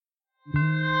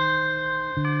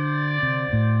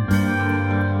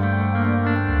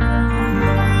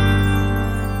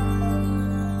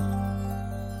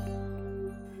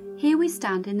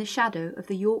stand in the shadow of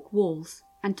the York walls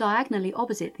and diagonally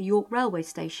opposite the York railway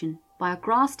station by a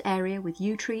grassed area with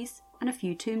yew trees and a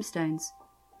few tombstones.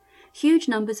 Huge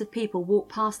numbers of people walk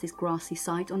past this grassy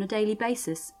site on a daily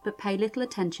basis, but pay little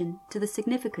attention to the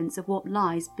significance of what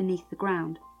lies beneath the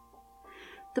ground.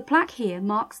 The plaque here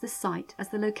marks the site as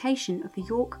the location of the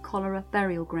York Cholera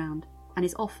Burial Ground and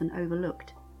is often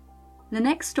overlooked. The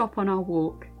next stop on our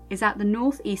walk is at the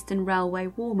North Eastern Railway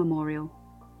War Memorial.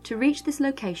 To reach this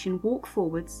location, walk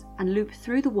forwards and loop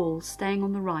through the walls, staying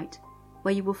on the right,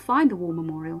 where you will find the War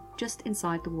Memorial just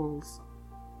inside the walls.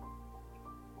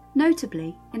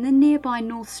 Notably, in the nearby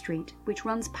North Street, which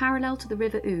runs parallel to the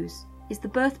River Ouse, is the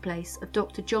birthplace of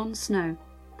Dr. John Snow,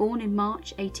 born in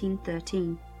March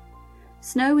 1813.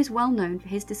 Snow is well known for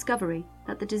his discovery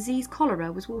that the disease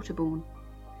cholera was waterborne.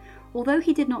 Although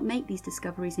he did not make these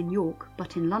discoveries in York,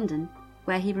 but in London,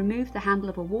 where he removed the handle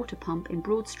of a water pump in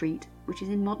Broad Street, which is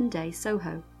in modern-day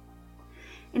Soho.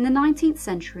 In the 19th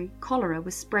century, cholera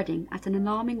was spreading at an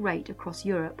alarming rate across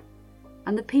Europe,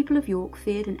 and the people of York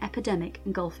feared an epidemic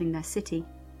engulfing their city.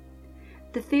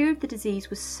 The fear of the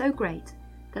disease was so great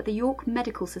that the York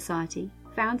Medical Society,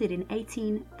 founded in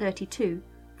 1832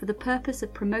 for the purpose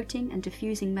of promoting and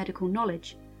diffusing medical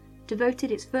knowledge,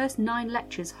 devoted its first 9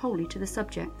 lectures wholly to the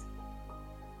subject.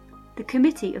 The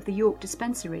Committee of the York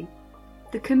Dispensary,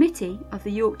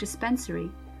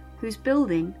 whose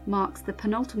building marks the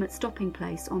penultimate stopping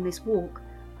place on this walk,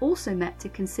 also met to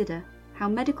consider how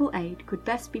medical aid could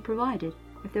best be provided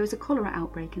if there was a cholera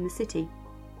outbreak in the city.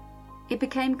 It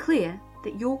became clear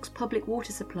that York's public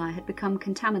water supply had become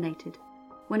contaminated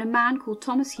when a man called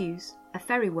Thomas Hughes, a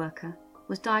ferry worker,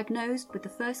 was diagnosed with the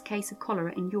first case of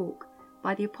cholera in York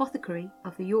by the apothecary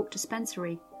of the York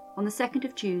Dispensary on the 2nd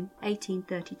of June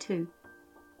 1832.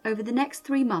 Over the next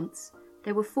 3 months,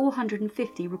 there were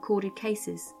 450 recorded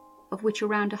cases, of which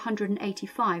around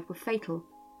 185 were fatal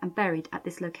and buried at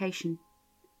this location.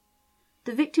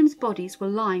 The victims' bodies were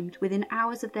limed within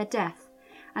hours of their death,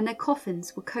 and their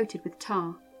coffins were coated with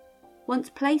tar. Once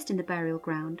placed in the burial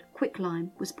ground,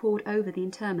 quicklime was poured over the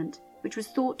interment, which was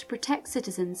thought to protect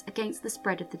citizens against the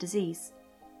spread of the disease.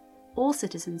 All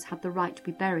citizens had the right to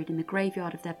be buried in the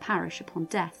graveyard of their parish upon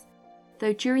death,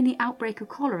 though during the outbreak of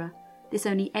cholera, this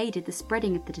only aided the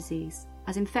spreading of the disease,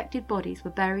 as infected bodies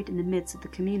were buried in the midst of the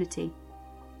community.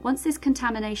 Once this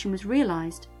contamination was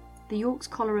realised, the York's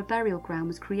Cholera Burial Ground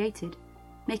was created,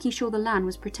 making sure the land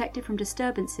was protected from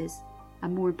disturbances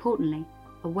and, more importantly,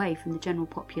 away from the general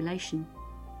population.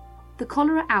 The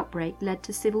cholera outbreak led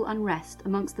to civil unrest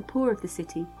amongst the poor of the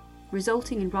city,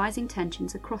 resulting in rising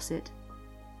tensions across it.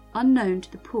 Unknown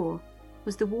to the poor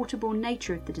was the waterborne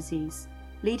nature of the disease,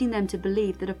 leading them to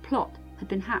believe that a plot had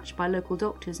been hatched by local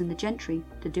doctors and the gentry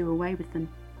to do away with them.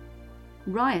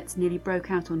 Riots nearly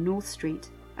broke out on North Street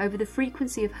over the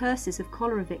frequency of hearses of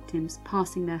cholera victims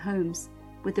passing their homes,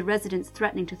 with the residents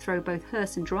threatening to throw both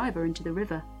hearse and driver into the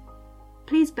river.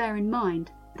 Please bear in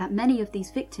mind that many of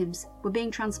these victims were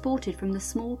being transported from the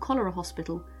small cholera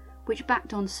hospital which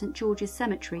backed on St George's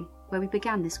Cemetery, where we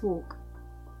began this walk.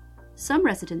 Some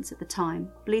residents at the time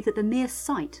believed that the mere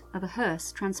sight of a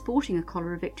hearse transporting a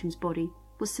cholera victim's body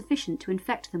was sufficient to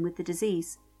infect them with the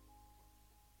disease.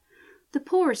 The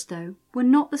poorest, though, were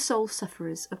not the sole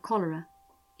sufferers of cholera.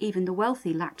 Even the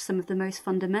wealthy lacked some of the most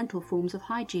fundamental forms of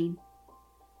hygiene.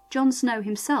 John Snow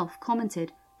himself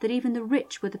commented that even the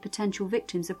rich were the potential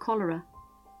victims of cholera.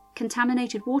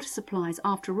 Contaminated water supplies,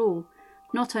 after all,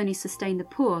 not only sustain the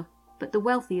poor, but the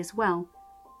wealthy as well,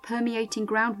 permeating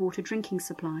groundwater drinking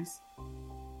supplies.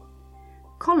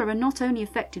 Cholera not only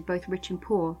affected both rich and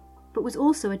poor, but was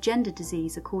also a gender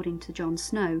disease, according to John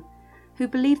Snow, who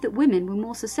believed that women were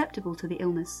more susceptible to the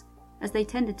illness, as they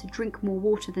tended to drink more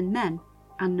water than men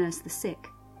and nurse the sick.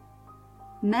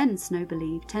 Men, Snow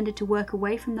believed, tended to work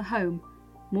away from the home,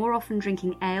 more often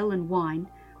drinking ale and wine,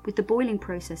 with the boiling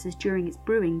processes during its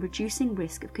brewing reducing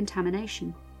risk of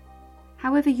contamination.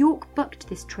 However, York bucked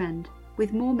this trend,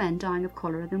 with more men dying of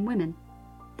cholera than women.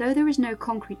 Though there is no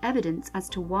concrete evidence as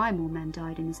to why more men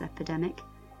died in this epidemic,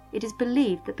 it is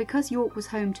believed that because York was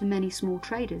home to many small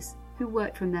traders who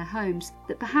worked from their homes,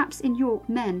 that perhaps in York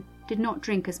men did not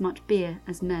drink as much beer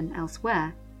as men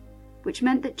elsewhere, which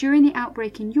meant that during the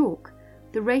outbreak in York,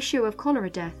 the ratio of cholera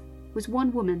death was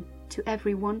 1 woman to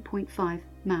every 1.5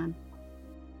 man.